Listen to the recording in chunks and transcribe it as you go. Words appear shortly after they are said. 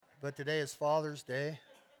But today is Father's Day.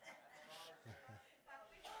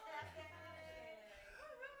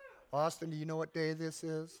 Austin, do you know what day this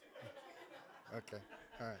is? Okay,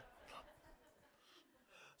 all right.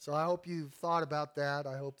 So I hope you've thought about that.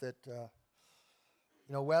 I hope that,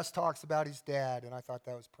 Wes talks about his dad, and I thought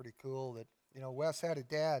that was pretty cool that, Wes had a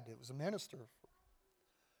dad that was a minister,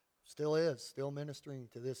 still is, still ministering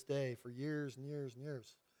to this day for years and years and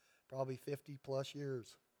years, probably 50 plus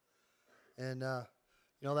years. And,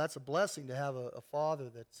 that's a blessing to have a father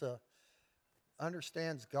that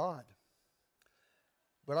understands God.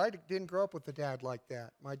 But I didn't grow up with a dad like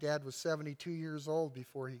that. My dad was 72 years old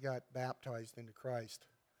before he got baptized into Christ.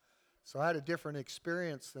 So I had a different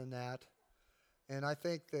experience than that. And I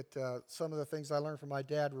think that some of the things I learned from my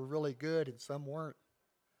dad were really good and some weren't.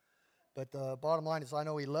 But the bottom line is I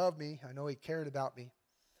know he loved me. I know he cared about me.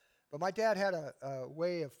 But my dad had a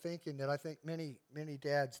way of thinking that I think many, many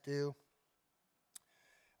dads do.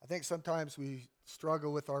 I think sometimes we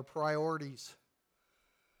struggle with our priorities.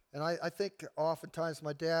 And I think oftentimes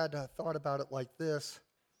my dad thought about it like this,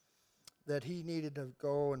 that he needed to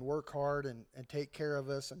go and work hard and take care of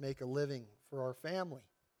us and make a living for our family.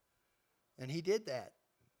 And he did that.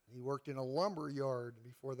 He worked in a lumber yard.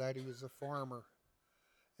 Before that, he was a farmer.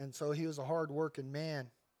 And so he was a hard-working man.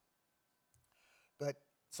 But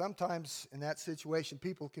sometimes in that situation,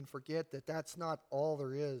 people can forget that that's not all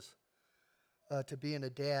there is to being a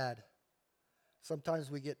dad. Sometimes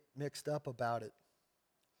we get mixed up about it.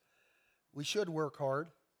 We should work hard.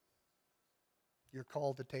 You're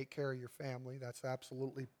called to take care of your family. That's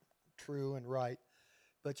absolutely true and right.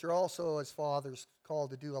 But you're also, as fathers,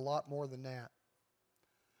 called to do a lot more than that.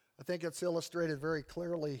 I think it's illustrated very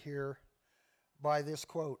clearly here by this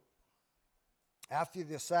quote. After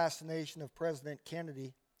the assassination of President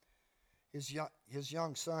Kennedy, his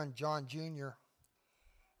young son, John Jr.,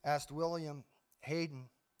 asked William Hayden,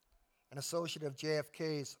 an associate of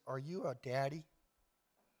JFK's, "Are you a daddy?"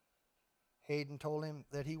 Hayden told him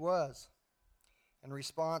that he was. In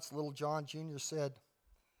response, little John Jr. said,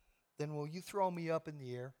 "Then will you throw me up in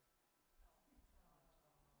the air?"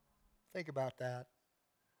 Think about that.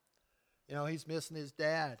 He's missing his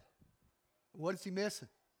dad. What is he missing?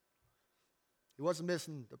 He wasn't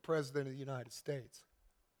missing the President of the United States.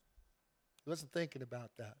 He wasn't thinking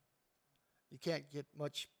about that. You can't get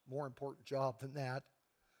much more important job than that.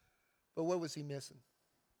 But what was he missing?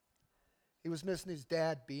 He was missing his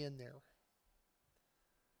dad being there,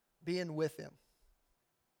 being with him,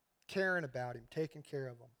 caring about him, taking care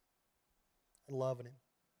of him, and loving him.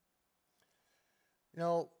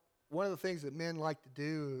 One of the things that men like to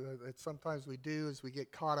do, that sometimes we do, is we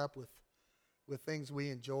get caught up with things we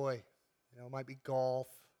enjoy. It might be golf,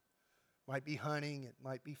 it might be hunting, it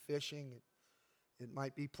might be fishing, it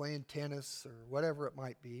might be playing tennis or whatever it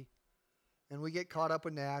might be. And we get caught up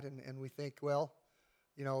in that and we think, well,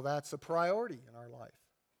 that's a priority in our life.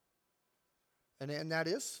 And that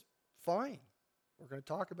is fine. We're going to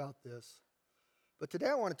talk about this. But today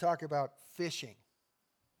I want to talk about fishing.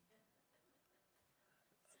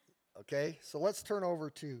 Okay, so let's turn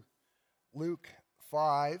over to Luke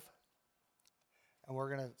 5, and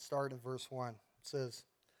we're going to start in verse 1. It says,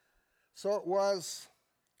 "So it was,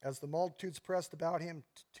 as the multitudes pressed about him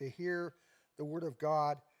to hear the word of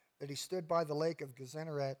God, that he stood by the lake of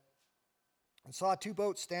Gennesaret and saw two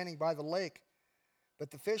boats standing by the lake, but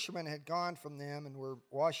the fishermen had gone from them and were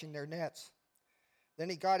washing their nets. Then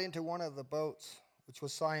he got into one of the boats, which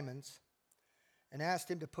was Simon's, and asked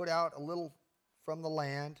him to put out a little from the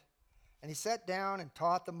land. And he sat down and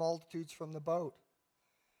taught the multitudes from the boat.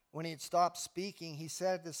 When he had stopped speaking, he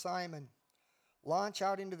said to Simon, 'Launch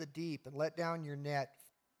out into the deep and let down your net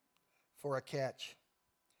for a catch.'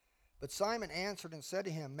 But Simon answered and said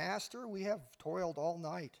to him, 'Master, we have toiled all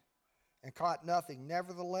night and caught nothing.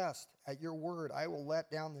 Nevertheless, at your word, I will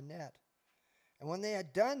let down the net.' And when they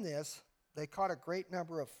had done this, they caught a great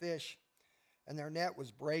number of fish, and their net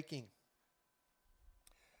was breaking.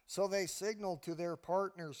 So they signaled to their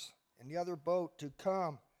partners in the other boat to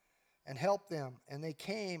come and help them. And they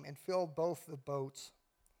came and filled both the boats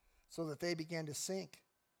so that they began to sink.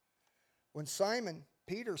 When Simon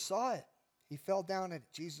Peter saw it, he fell down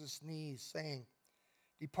at Jesus' knees, saying,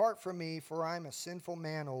 'Depart from me, for I am a sinful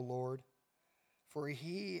man, O Lord.' For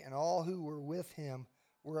he and all who were with him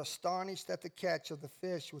were astonished at the catch of the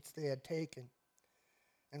fish which they had taken.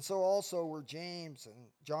 And so also were James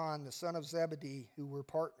and John, the son of Zebedee, who were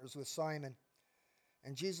partners with Simon.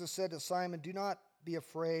 And Jesus said to Simon, 'Do not be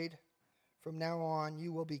afraid. From now on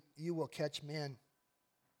you will catch men.'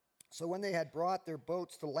 So when they had brought their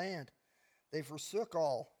boats to land, they forsook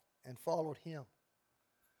all and followed him."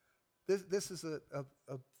 This is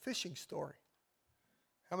a fishing story.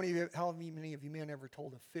 How many of you men ever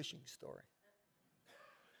told a fishing story?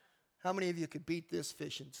 How many of you could beat this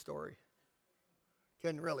fishing story?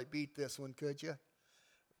 Couldn't really beat this one, could you?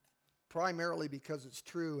 Primarily because it's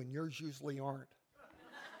true and yours usually aren't.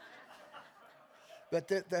 But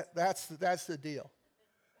that's the deal.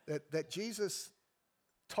 That Jesus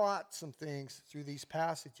taught some things through these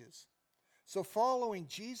passages. So following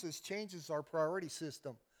Jesus changes our priority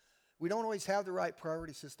system. We don't always have the right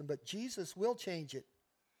priority system, but Jesus will change it.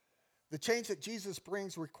 The change that Jesus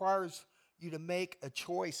brings requires you to make a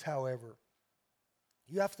choice, however.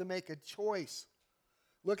 You have to make a choice.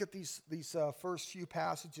 Look at these first few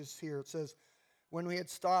passages here. It says, when he had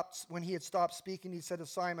stopped speaking, he said to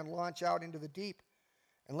Simon, launch out into the deep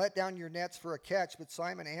and let down your nets for a catch. But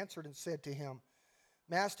Simon answered and said to him,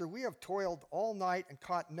 Master, we have toiled all night and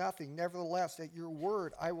caught nothing. Nevertheless, at your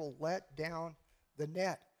word, I will let down the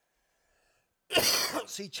net.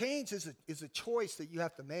 See, change is a choice that you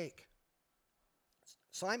have to make.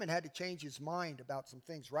 Simon had to change his mind about some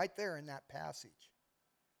things right there in that passage.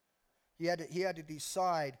 He had to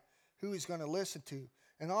decide who he's going to listen to.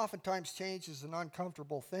 And oftentimes change is an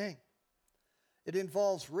uncomfortable thing. It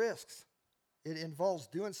involves risks. It involves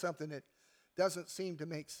doing something that doesn't seem to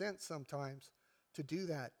make sense sometimes to do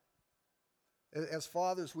that. As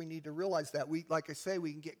fathers, we need to realize that. Like I say,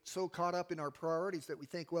 we can get so caught up in our priorities that we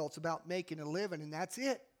think, well, it's about making a living and that's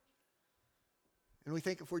it. And we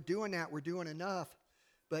think if we're doing that, we're doing enough.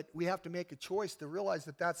 But we have to make a choice to realize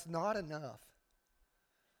that that's not enough.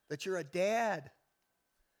 That you're a dad.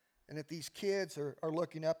 And that these kids are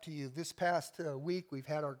looking up to you. This past week, we've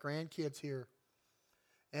had our grandkids here.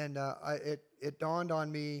 And it dawned on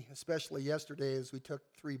me, especially yesterday, as we took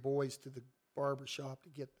 3 boys to the barber shop to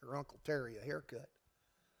get their Uncle Terry a haircut,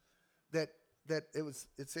 that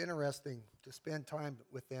it's interesting to spend time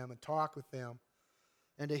with them and talk with them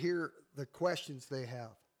and to hear the questions they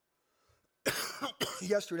have.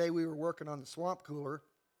 Yesterday we were working on the swamp cooler,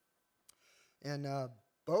 and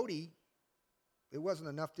Bodie, it wasn't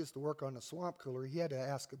enough just to work on the swamp cooler. He had to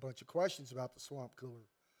ask a bunch of questions about the swamp cooler.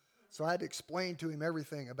 So I had to explain to him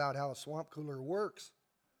everything about how a swamp cooler works.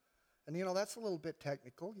 And, that's a little bit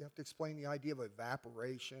technical. You have to explain the idea of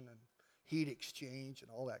evaporation and heat exchange and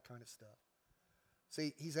all that kind of stuff.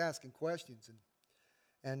 See, he's asking questions.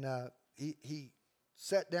 And he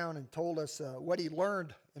sat down and told us what he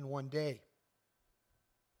learned in one day.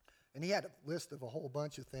 And he had a list of a whole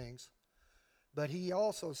bunch of things. But he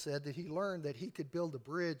also said that he learned that he could build a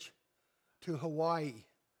bridge to Hawaii.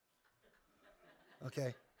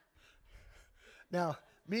 Okay. Now,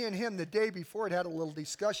 me and him the day before had a little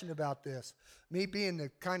discussion about this. Me being the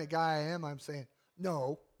kind of guy I am, I'm saying,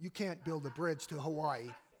 no, you can't build a bridge to Hawaii.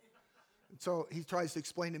 And so he tries to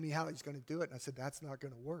explain to me how he's going to do it. And I said, that's not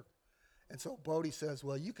going to work. And so Bodie says,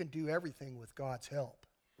 well, you can do everything with God's help.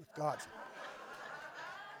 With God's help.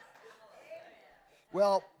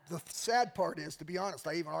 Well, the sad part is, to be honest,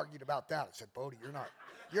 I even argued about that. I said, Bodie, you're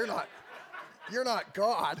not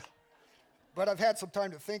God. But I've had some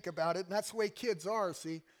time to think about it, and that's the way kids are,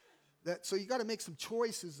 see. So you got to make some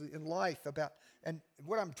choices in life about, and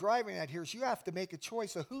what I'm driving at here is you have to make a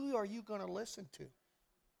choice of who are you going to listen to?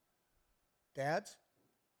 Dads?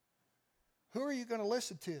 Who are you going to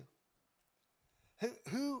listen to?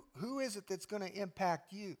 Who is it that's going to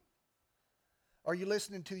impact you? Are you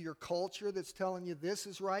listening to your culture that's telling you this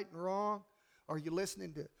is right and wrong? Are you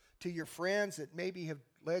listening to your friends that maybe have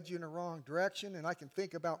led you in the wrong direction? And I can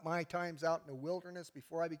think about my times out in the wilderness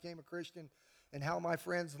before I became a Christian and how my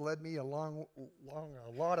friends led me along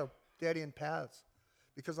a lot of dead-end paths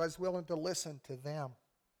because I was willing to listen to them.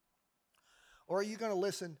 Or are you going to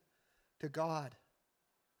listen to God?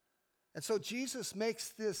 And so Jesus makes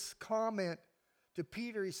this comment to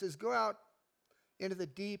Peter. He says, go out into the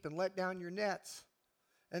deep and let down your nets.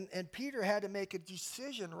 And Peter had to make a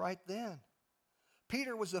decision right then.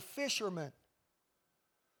 Peter was a fisherman.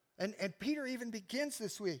 And Peter even begins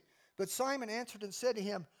this way. But Simon answered and said to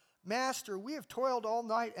him, Master, we have toiled all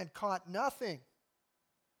night and caught nothing.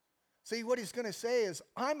 See, what he's going to say is,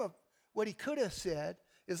 what he could have said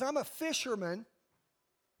is, I'm a fisherman.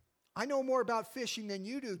 I know more about fishing than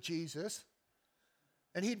you do, Jesus.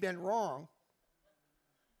 And he'd been wrong.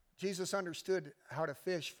 Jesus understood how to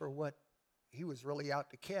fish for what he was really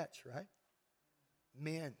out to catch, right?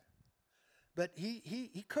 Men. But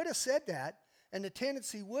he could have said that, and the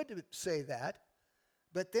tendency would say that,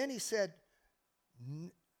 but then he said,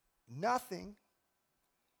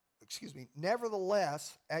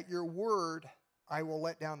 nevertheless, at your word, I will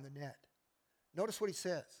let down the net. Notice what he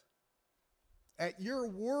says. At your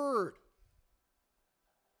word.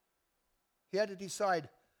 He had to decide,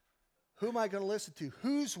 who am I going to listen to?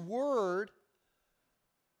 Whose word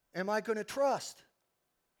am I going to trust?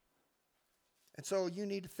 And so you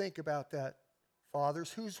need to think about that,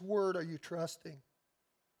 fathers. Whose word are you trusting?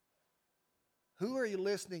 Who are you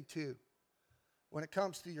listening to when it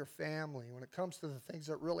comes to your family, when it comes to the things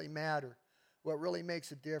that really matter, what really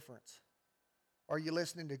makes a difference? Are you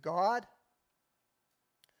listening to God?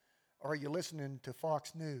 Or are you listening to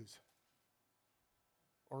Fox News?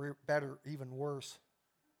 Or better, even worse,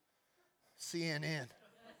 CNN?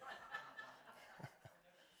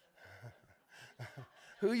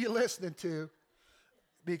 Who are you listening to?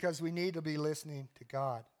 Because we need to be listening to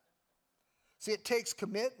God. See, it takes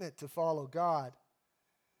commitment to follow God.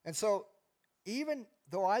 And so, even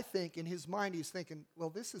though I think in his mind he's thinking,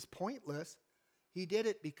 well, this is pointless, he did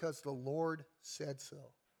it because the Lord said so.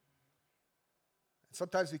 And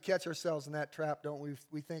sometimes we catch ourselves in that trap, don't we?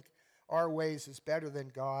 We think our ways is better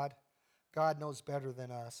than God. God knows better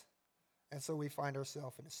than us. And so we find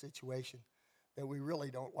ourselves in a situation that we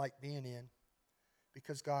really don't like being in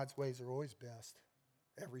because God's ways are always best.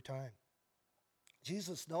 Every time.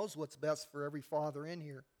 Jesus knows what's best for every father in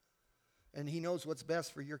here. And he knows what's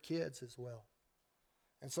best for your kids as well.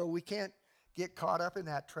 And so we can't get caught up in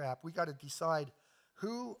that trap. We got to decide,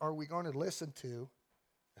 who are we going to listen to?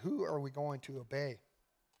 Who are we going to obey?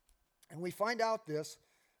 And we find out this,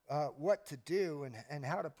 what to do and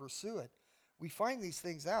how to pursue it. We find these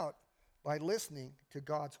things out by listening to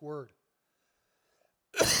God's word.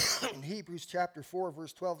 In Hebrews chapter 4,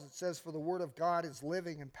 verse 12, it says, "For the word of God is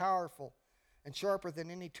living and powerful and sharper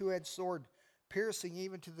than any two-edged sword, piercing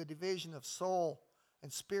even to the division of soul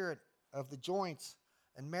and spirit, of the joints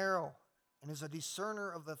and marrow, and is a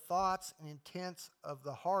discerner of the thoughts and intents of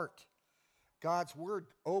the heart." God's word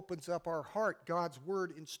opens up our heart. God's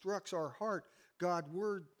word instructs our heart. God's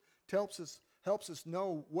word helps us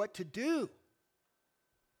know what to do.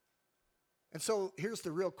 And so here's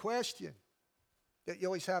the real question that you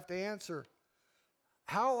always have to answer.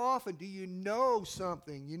 How often do you know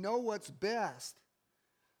something? You know what's best.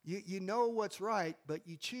 You know what's right, but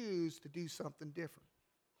you choose to do something different.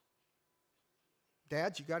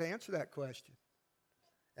 Dads, you got to answer that question.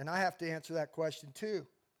 And I have to answer that question too.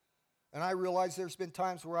 And I realize there's been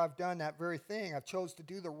times where I've done that very thing. I've chose to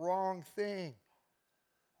do the wrong thing.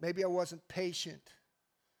 Maybe I wasn't patient.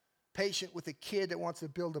 Patient with a kid that wants to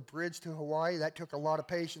build a bridge to Hawaii. That took a lot of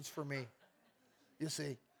patience for me. You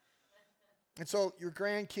see. And so your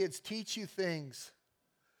grandkids teach you things.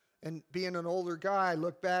 And being an older guy, I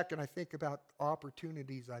look back and I think about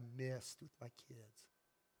opportunities I missed with my kids.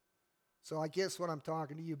 So I guess what I'm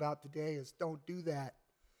talking to you about today is don't do that.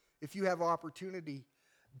 If you have opportunity,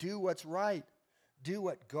 do what's right. Do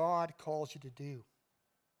what God calls you to do.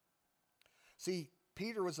 See,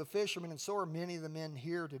 Peter was a fisherman, and so are many of the men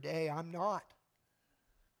here today. I'm not.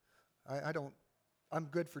 I'm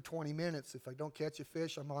good for 20 minutes. If I don't catch a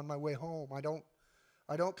fish, I'm on my way home. I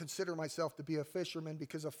don't consider myself to be a fisherman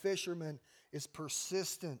because a fisherman is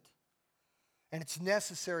persistent. And it's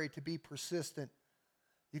necessary to be persistent.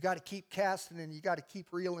 You got to keep casting and you got to keep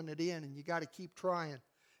reeling it in and you got to keep trying.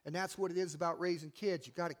 And that's what it is about raising kids.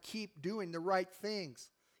 You got to keep doing the right things,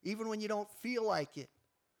 even when you don't feel like it.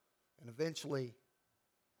 And eventually,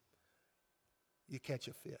 you catch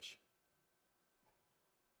a fish.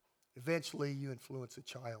 Eventually, you influence a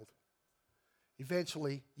child.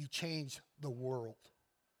 Eventually, you change the world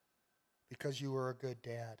because you were a good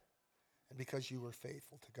dad and because you were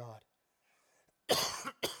faithful to God.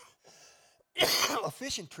 A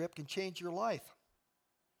fishing trip can change your life,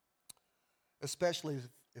 especially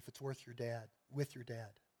if it's with your dad.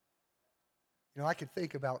 You know, I can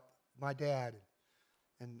think about my dad,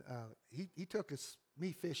 and he took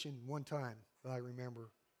me fishing one time, I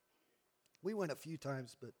remember. We went a few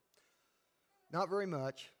times, but not very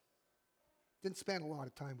much. Didn't spend a lot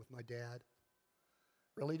of time with my dad.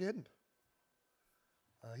 Really didn't.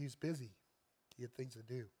 He was busy. He had things to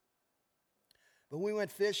do. But we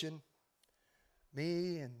went fishing,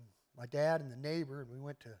 me and my dad and the neighbor, and we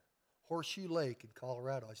went to Horseshoe Lake in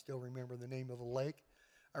Colorado. I still remember the name of the lake.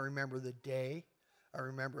 I remember the day. I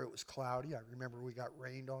remember it was cloudy. I remember we got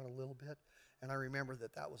rained on a little bit. And I remember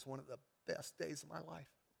that was one of the best days of my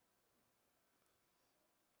life.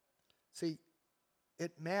 See,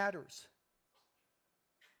 it matters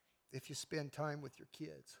if you spend time with your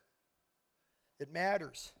kids. It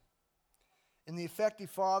matters. In The Effective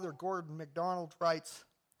Father, Gordon MacDonald writes,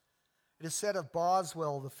 "It is said of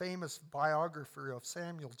Boswell, the famous biographer of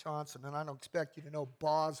Samuel Johnson," and I don't expect you to know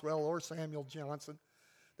Boswell or Samuel Johnson.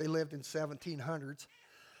 They lived in 1700s.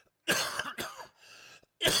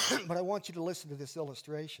 But I want you to listen to this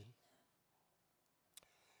illustration.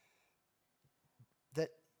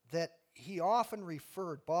 That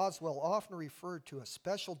Boswell often referred to a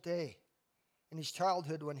special day in his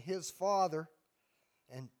childhood when his father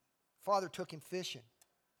took him fishing.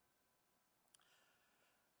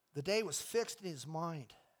 The day was fixed in his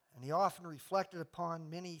mind, and he often reflected upon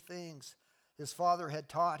many things his father had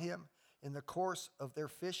taught him in the course of their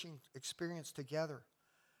fishing experience together.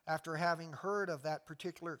 After having heard of that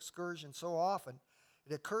particular excursion so often,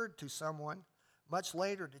 it occurred to someone much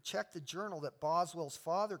later to check the journal that Boswell's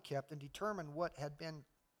father kept and determine what had been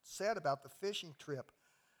said about the fishing trip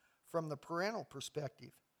from the parental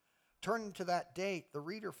perspective. Turning to that date, the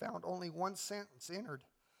reader found only one sentence entered: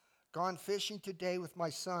 "Gone fishing today with my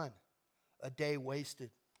son. A day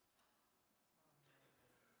wasted."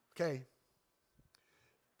 Okay.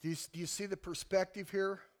 Do you see the perspective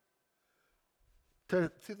here?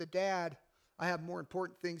 To the dad, I have more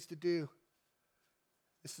important things to do.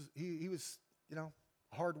 He was, a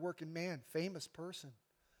hard-working man, famous person.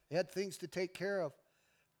 He had things to take care of.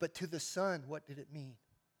 But to the son, what did it mean?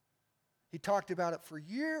 He talked about it for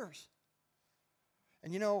years.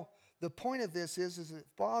 And the point of this is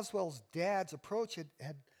that Boswell's dad's approach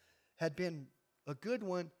had been a good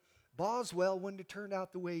one, Boswell wouldn't have turned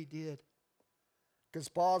out the way he did. Because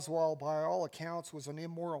Boswell, by all accounts, was an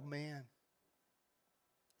immoral man.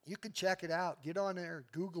 You can check it out. Get on there,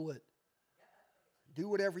 Google it. Do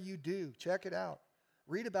whatever you do. Check it out.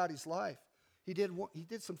 Read about his life. He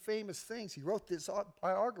did some famous things. He wrote this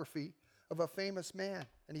biography of a famous man,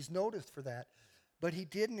 and he's noticed for that. But he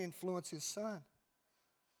didn't influence his son.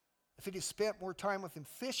 If he'd have spent more time with him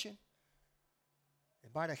fishing,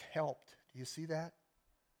 it might have helped. Do you see that?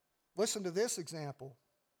 Listen to this example.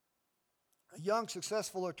 A young,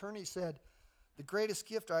 successful attorney said, "The greatest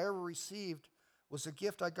gift I ever received was a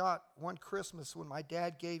gift I got one Christmas when my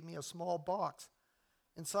dad gave me a small box.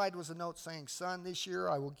 Inside was a note saying, 'Son, this year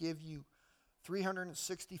I will give you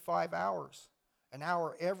 365 hours, an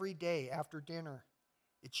hour every day after dinner.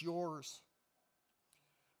 It's yours.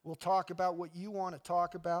 We'll talk about what you want to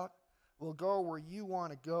talk about. We'll go where you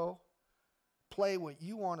want to go. Play what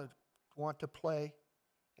you want to play,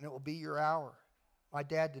 and it will be your hour.' My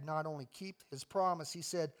dad did not only keep his promise, he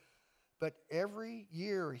said, but every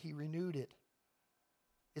year he renewed it.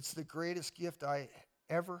 It's the greatest gift I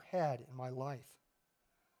ever had in my life.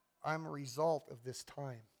 I'm a result of this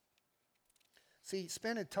time." See,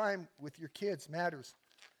 spending time with your kids matters.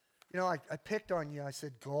 I picked on you. I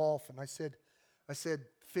said golf, and I said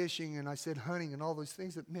fishing, and I said hunting, and all those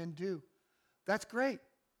things that men do. That's great.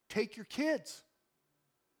 Take your kids.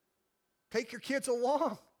 Take your kids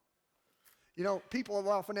along. People have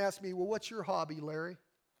often asked me, "Well, what's your hobby, Larry?"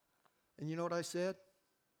 And you know what I said?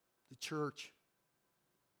 The church.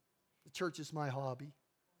 The church is my hobby.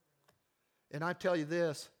 And I tell you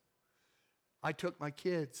this, I took my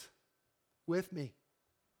kids with me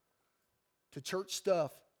to church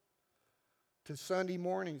stuff, to Sunday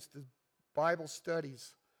mornings, to Bible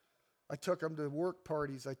studies. I took them to work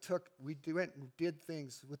parties. We went and did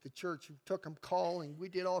things with the church. We took them calling. We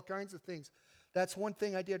did all kinds of things. That's one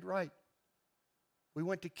thing I did right. We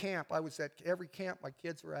went to camp. I was at every camp my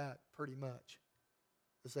kids were at, pretty much,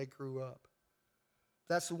 as they grew up.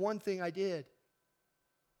 That's the one thing I did.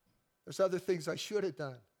 There's other things I should have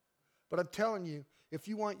done. But I'm telling you, if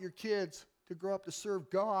you want your kids to grow up to serve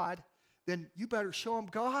God, then you better show them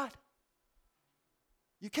God.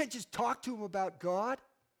 You can't just talk to them about God.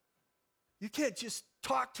 You can't just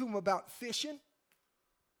talk to them about fishing.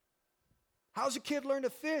 How's a kid learn to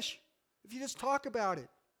fish if you just talk about it?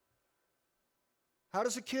 How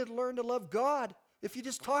does a kid learn to love God if you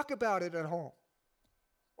just talk about it at home?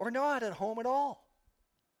 Or not at home at all?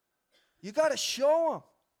 You got to show them.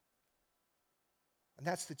 And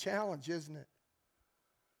that's the challenge, isn't it?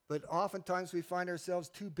 But oftentimes we find ourselves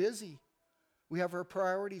too busy. We have our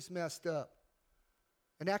priorities messed up.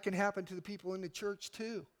 And that can happen to the people in the church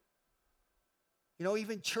too.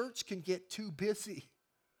 Even church can get too busy.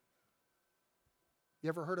 You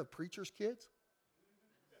ever heard of preachers' kids?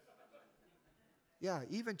 Yeah,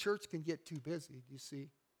 even church can get too busy, you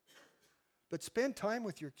see. But spend time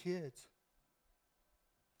with your kids.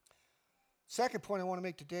 Second point I want to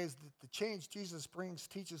make today is that the change Jesus brings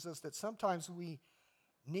teaches us that sometimes we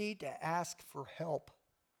need to ask for help.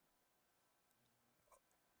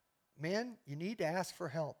 Men, you need to ask for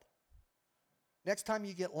help. Next time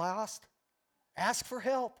you get lost, ask for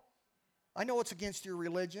help. I know it's against your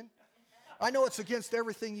religion. I know it's against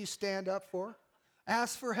everything you stand up for.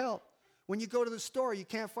 Ask for help. When you go to the store, you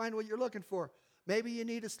can't find what you're looking for. Maybe you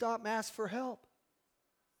need to stop and ask for help.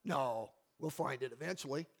 No, we'll find it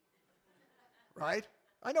eventually. Right?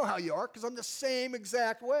 I know how you are because I'm the same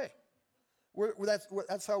exact way.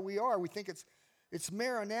 That's how we are. We think It's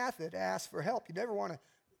Maranatha to ask for help. You never want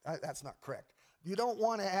to, that's not correct. You don't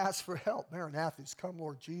want to ask for help. Maranatha is come,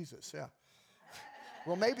 Lord Jesus. Yeah.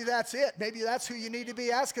 Well, maybe that's it. Maybe that's who you need to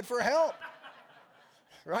be asking for help.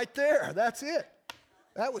 Right there. That's it.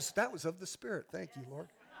 That was of the Spirit. Thank you, Lord.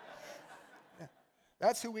 Yeah.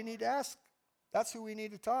 That's who we need to ask. That's who we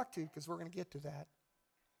need to talk to, because we're going to get to that.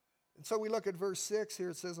 And so we look at verse 6 here.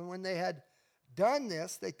 It says, and when they had done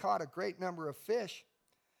this, they caught a great number of fish,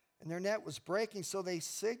 and their net was breaking. So they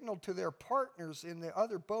signaled to their partners in the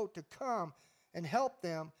other boat to come and help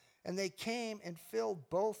them. And they came and filled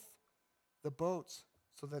both the boats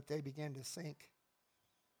so that they began to sink.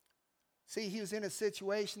 See, he was in a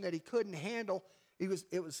situation that he couldn't handle. He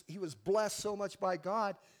was blessed so much by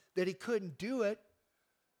God that he couldn't do it.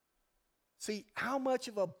 See, how much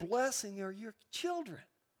of a blessing are your children?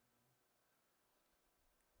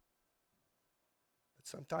 But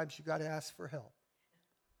sometimes you got to ask for help.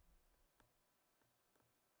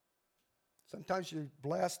 Sometimes you're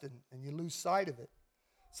blessed and you lose sight of it.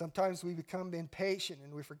 Sometimes we become impatient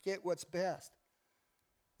and we forget what's best.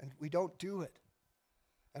 And we don't do it.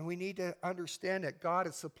 And we need to understand that God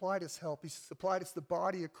has supplied us help. He's supplied us the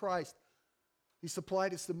body of Christ. He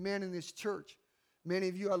supplied us the men in this church. Many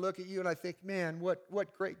of you, I look at you and I think, man,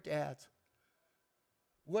 what great dads.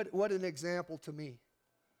 What an example to me.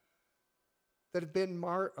 That have been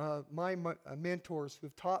my mentors who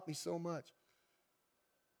have taught me so much.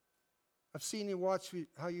 I've seen you watch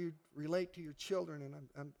how you relate to your children,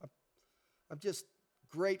 and I'm just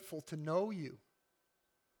grateful to know you.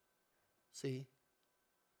 See?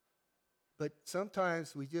 But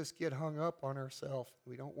sometimes we just get hung up on ourselves.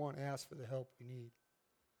 We don't want to ask for the help we need.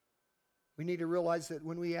 We need to realize that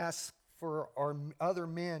when we ask for our other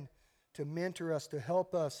men to mentor us, to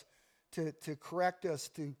help us, to correct us,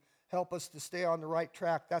 to help us to stay on the right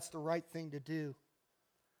track, that's the right thing to do.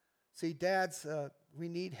 See, dads, we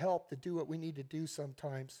need help to do what we need to do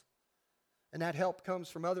sometimes. And that help comes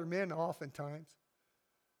from other men oftentimes.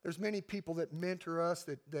 There's many people that mentor us,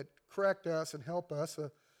 that correct us and help us.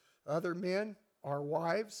 Other men, our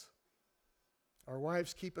wives. Our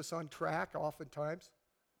wives keep us on track oftentimes.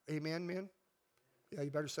 Amen, men? Yeah,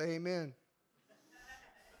 you better say amen.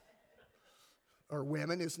 Or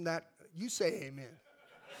women, isn't that? You say amen.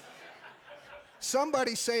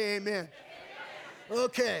 Somebody say amen.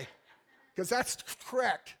 Okay, because that's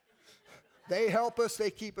correct. They help us, they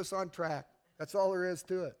keep us on track. That's all there is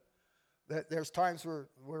to it. There's times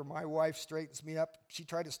where my wife straightens me up. She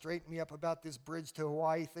tried to straighten me up about this bridge to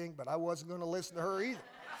Hawaii thing, but I wasn't going to listen to her either.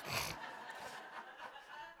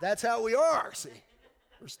 That's how we are, see.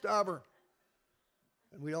 We're stubborn.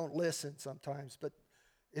 And we don't listen sometimes. But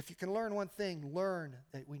if you can learn one thing, learn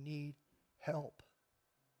that we need help.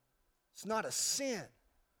 It's not a sin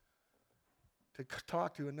to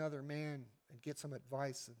talk to another man and get some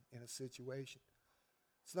advice in a situation.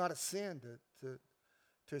 It's not a sin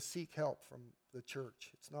to seek help from the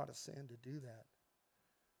church. It's not a sin to do that.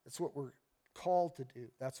 It's what we're called to do.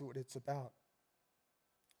 That's what it's about.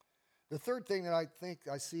 The third thing that I think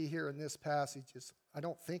I see here in this passage is, I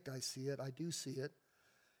don't think I see it, I do see it,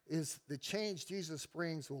 is the change Jesus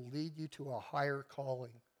brings will lead you to a higher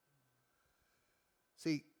calling.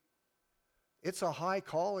 See, it's a high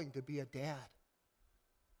calling to be a dad.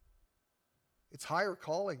 It's higher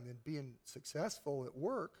calling than being successful at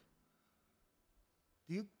work.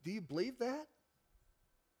 Do you believe that?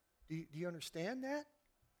 Do you understand that?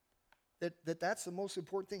 That's the most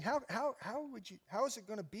important thing. How is it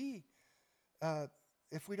going to be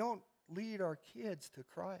if we don't lead our kids to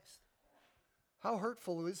Christ? How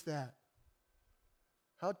hurtful is that?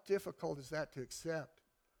 How difficult is that to accept?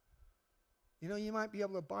 You know, you might be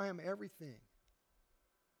able to buy them everything,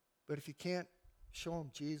 but if you can't show them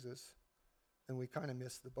Jesus, then we kind of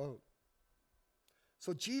miss the boat.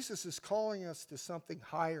 So Jesus is calling us to something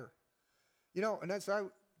higher. You know, and as I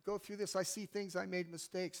go through this, I see things I made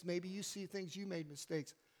mistakes. Maybe you see things you made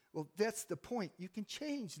mistakes. Well, that's the point. You can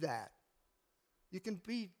change that. You can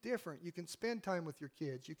be different. You can spend time with your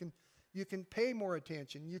kids. You can pay more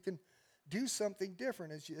attention. You can do something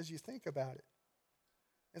different as you think about it.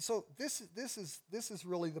 And so this is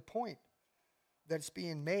really the point that's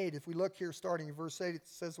being made. If we look here starting in verse 8, it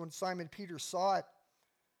says, when Simon Peter saw it,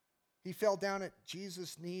 he fell down at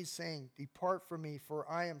Jesus' knees, saying, "Depart from me, for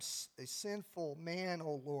I am a sinful man,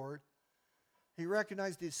 O Lord." He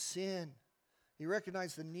recognized his sin. He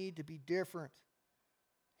recognized the need to be different.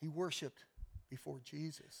 He worshiped before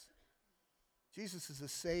Jesus. Jesus is the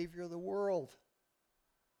Savior of the world.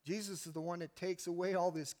 Jesus is the one that takes away all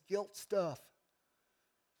this guilt stuff.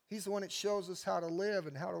 He's the one that shows us how to live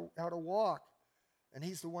and how to walk. And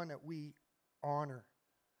he's the one that we honor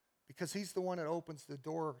because he's the one that opens the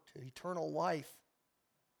door to eternal life.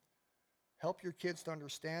 Help your kids to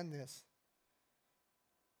understand this.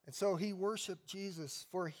 And so he worshiped Jesus,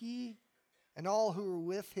 for he and all who were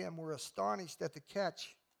with him were astonished at the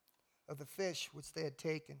catch of the fish which they had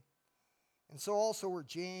taken. And so also were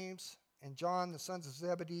James and John, the sons of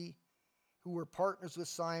Zebedee, who were partners with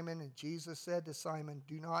Simon. And Jesus said to Simon,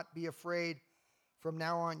 "Do not be afraid. From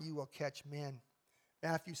now on you will catch men."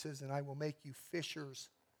 Matthew says, "And I will make you fishers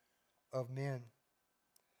of men."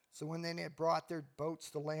 So when they had brought their boats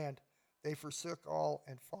to land, they forsook all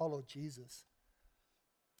and followed Jesus.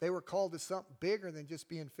 They were called to something bigger than just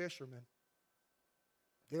being fishermen.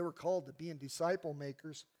 They were called to being disciple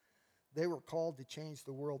makers. They were called to change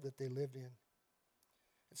the world that they lived in.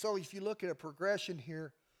 And so if you look at a progression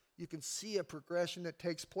here, you can see a progression that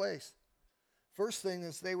takes place. First thing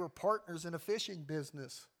is they were partners in a fishing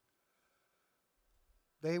business.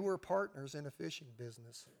 They were partners in a fishing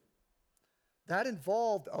business. That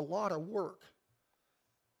involved a lot of work,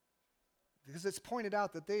 because it's pointed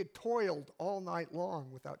out that they had toiled all night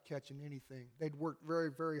long without catching anything. They'd worked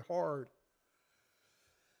very, very hard.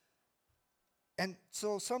 And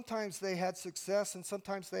so sometimes they had success and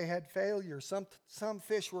sometimes they had failure. Some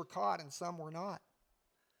fish were caught and some were not.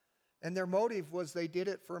 And their motive was they did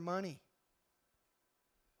it for money.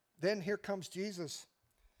 Then here comes Jesus,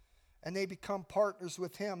 and they become partners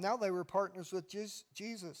with him. Now they were partners with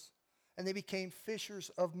Jesus, and they became fishers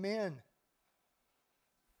of men.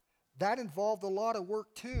 That involved a lot of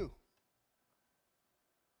work too.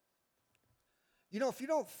 You know, if you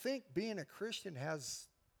don't think being a Christian has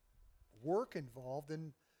work involved,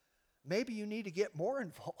 then maybe you need to get more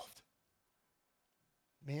involved.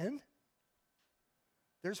 Men,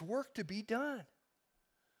 there's work to be done.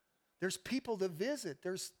 There's people to visit.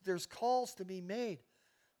 There's calls to be made.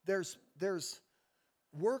 There's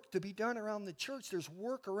work to be done around the church. There's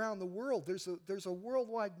work around the world. There's a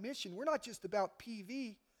worldwide mission. We're not just about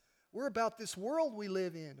PV. We're about this world we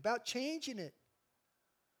live in, about changing it.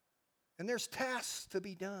 And there's tasks to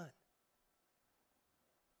be done.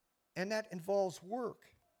 And that involves work.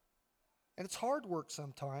 And it's hard work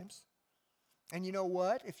sometimes. And you know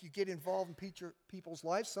what? If you get involved in people's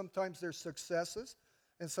lives, sometimes there's successes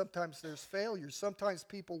and sometimes there's failures. Sometimes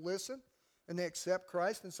people listen and they accept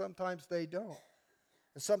Christ, and sometimes they don't.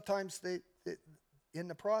 And sometimes in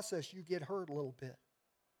the process you get hurt a little bit.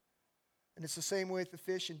 And it's the same way with the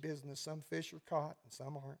fishing business. Some fish are caught and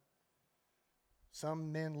some aren't.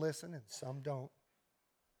 Some men listen and some don't.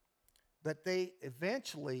 But they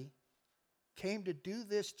eventually came to do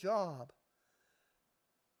this job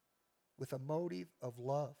with a motive of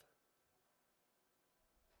love.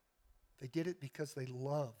 They did it because they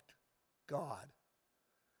loved God.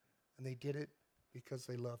 And they did it because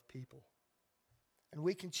they loved people. And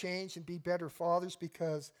we can change and be better fathers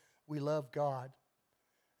because we love God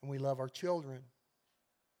and we love our children.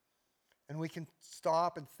 And we can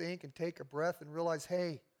stop and think and take a breath and realize,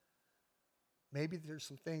 hey, maybe there's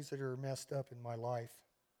some things that are messed up in my life.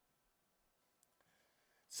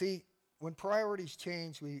 See, when priorities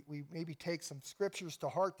change, we maybe take some scriptures to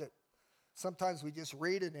heart that sometimes we just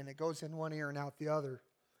read it and it goes in one ear and out the other.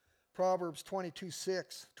 Proverbs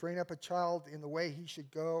 22:6, train up a child in the way he should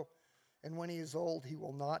go, and when he is old, he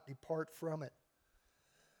will not depart from it.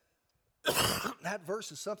 That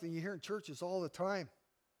verse is something you hear in churches all the time.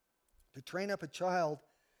 To train up a child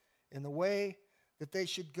in the way that they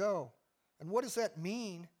should go. And what does that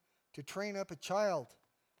mean, to train up a child?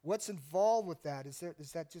 What's involved with that? Is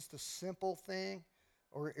that just a simple thing?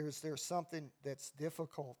 Or is there something that's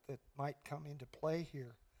difficult that might come into play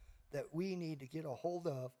here that we need to get a hold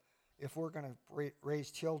of if we're going to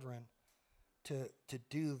raise children to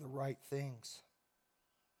do the right things,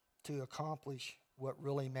 to accomplish what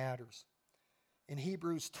really matters? In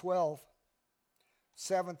Hebrews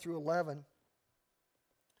 12:7-11,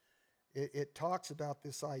 it talks about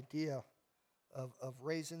this idea of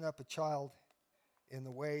raising up a child in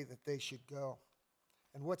the way that they should go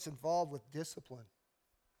and what's involved with discipline.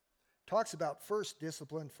 It talks about first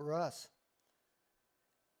discipline for us.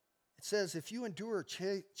 It says, if you endure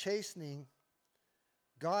chastening,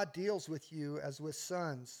 God deals with you as with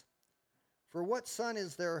sons. For what son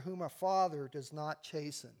is there whom a father does not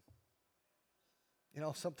chasten? You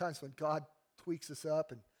know, sometimes when God tweaks us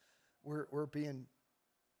up and we're being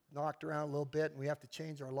knocked around a little bit and we have to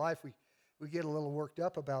change our life, we get a little worked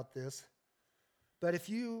up about this. But if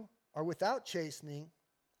you are without chastening,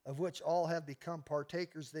 of which all have become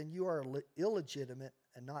partakers, then you are illegitimate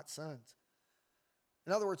and not sons.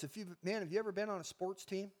 In other words, have you ever been on a sports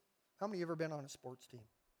team? How many have ever been on a sports team?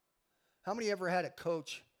 How many ever had a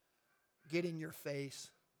coach get in your face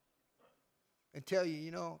and tell you,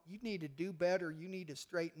 you need to do better, you need to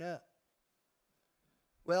straighten up.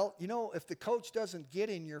 Well, if the coach doesn't get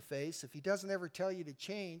in your face, if he doesn't ever tell you to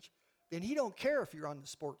change, then he don't care if you're on the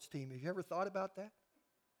sports team. Have you ever thought about that?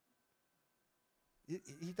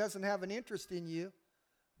 He doesn't have an interest in you,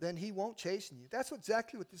 then he won't chasten you. That's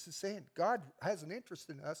exactly what this is saying. God has an interest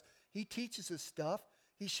in us. He teaches us stuff.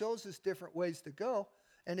 He shows us different ways to go.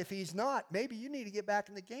 And if he's not, maybe you need to get back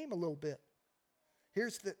in the game a little bit.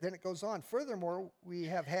 Then it goes on. Furthermore, we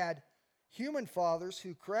have had human fathers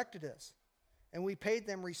who corrected us, and we paid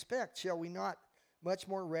them respect. Shall we not much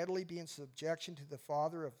more readily be in subjection to the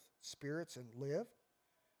Father of spirits and live?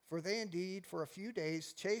 For they indeed for a few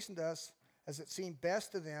days chastened us as it seemed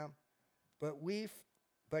best to them, but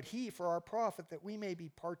he for our profit, that we may be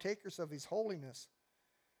partakers of his holiness.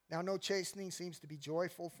 Now no chastening seems to be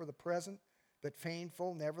joyful for the present, but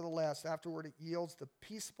painful. Nevertheless, afterward it yields the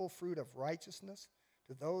peaceable fruit of righteousness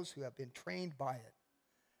to those who have been trained by it.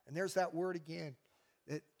 And there's that word again.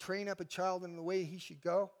 Train up a child in the way he should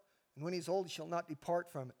go, and when he's old he shall not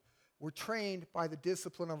depart from it. We're trained by the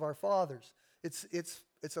discipline of our fathers.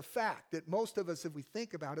 It's a fact that most of us, if we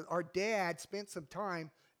think about it, our dad spent some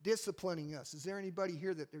time disciplining us. Is there anybody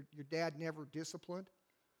here that your dad never disciplined?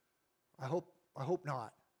 I hope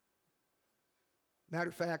not. Matter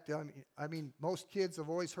of fact, I mean, most kids have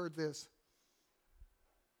always heard this.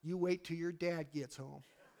 You wait till your dad gets home.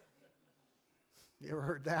 You ever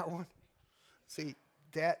heard that one? See,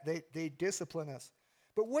 they discipline us.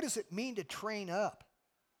 But what does it mean to train up?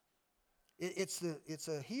 It's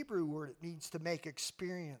a Hebrew word. It means to make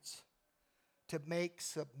experience, to make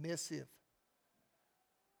submissive.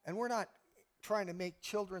 And we're not trying to make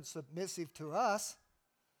children submissive to us.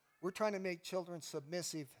 We're trying to make children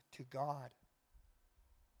submissive to God.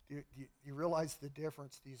 Do you realize the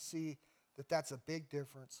difference? Do you see that that's a big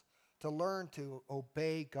difference? To learn to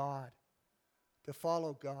obey God, to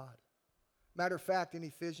follow God. Matter of fact, in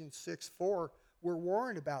Ephesians 6:4, we're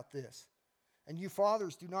warned about this. And you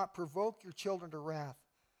fathers, do not provoke your children to wrath,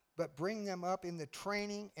 but bring them up in the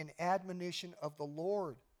training and admonition of the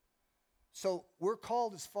Lord. So we're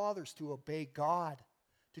called as fathers to obey God,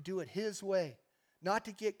 to do it his way, not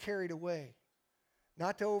to get carried away,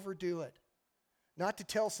 not to overdo it, not to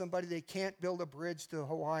tell somebody they can't build a bridge to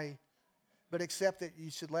Hawaii, but accept that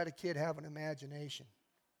you should let a kid have an imagination,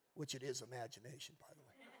 which it is imagination, by the way.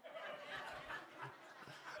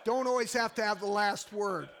 Don't always have to have the last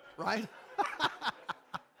word, right?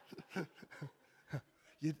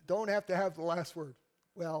 You don't have to have the last word.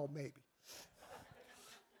 Well, maybe.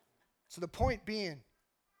 So the point being,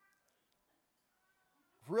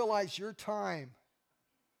 realize your time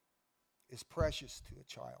is precious to a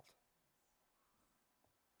child.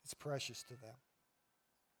 It's precious to them.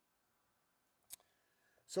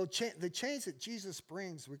 So the change that Jesus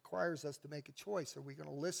brings requires us to make a choice. Are we going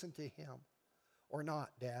to listen to him or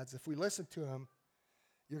not, dads? If we listen to him,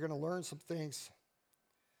 you're going to learn some things.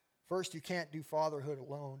 First, you can't do fatherhood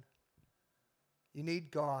alone. You need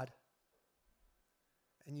God,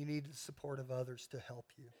 and you need the support of others to help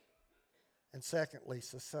you. And secondly,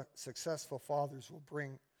 successful fathers will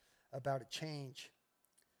bring about a change.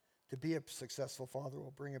 To be a successful father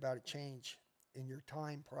will bring about a change in your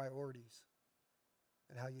time priorities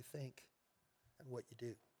and how you think and what you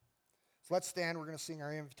do. So let's stand. We're going to sing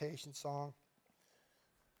our invitation song.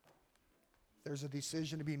 If there's a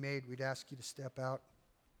decision to be made, we'd ask you to step out.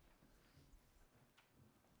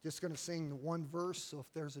 Just going to sing one verse, so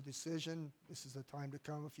if there's a decision, this is the time to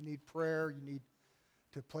come. If you need prayer, you need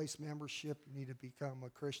to place membership, you need to become a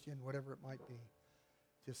Christian, whatever it might be.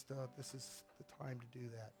 Just this is the time to do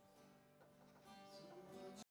that.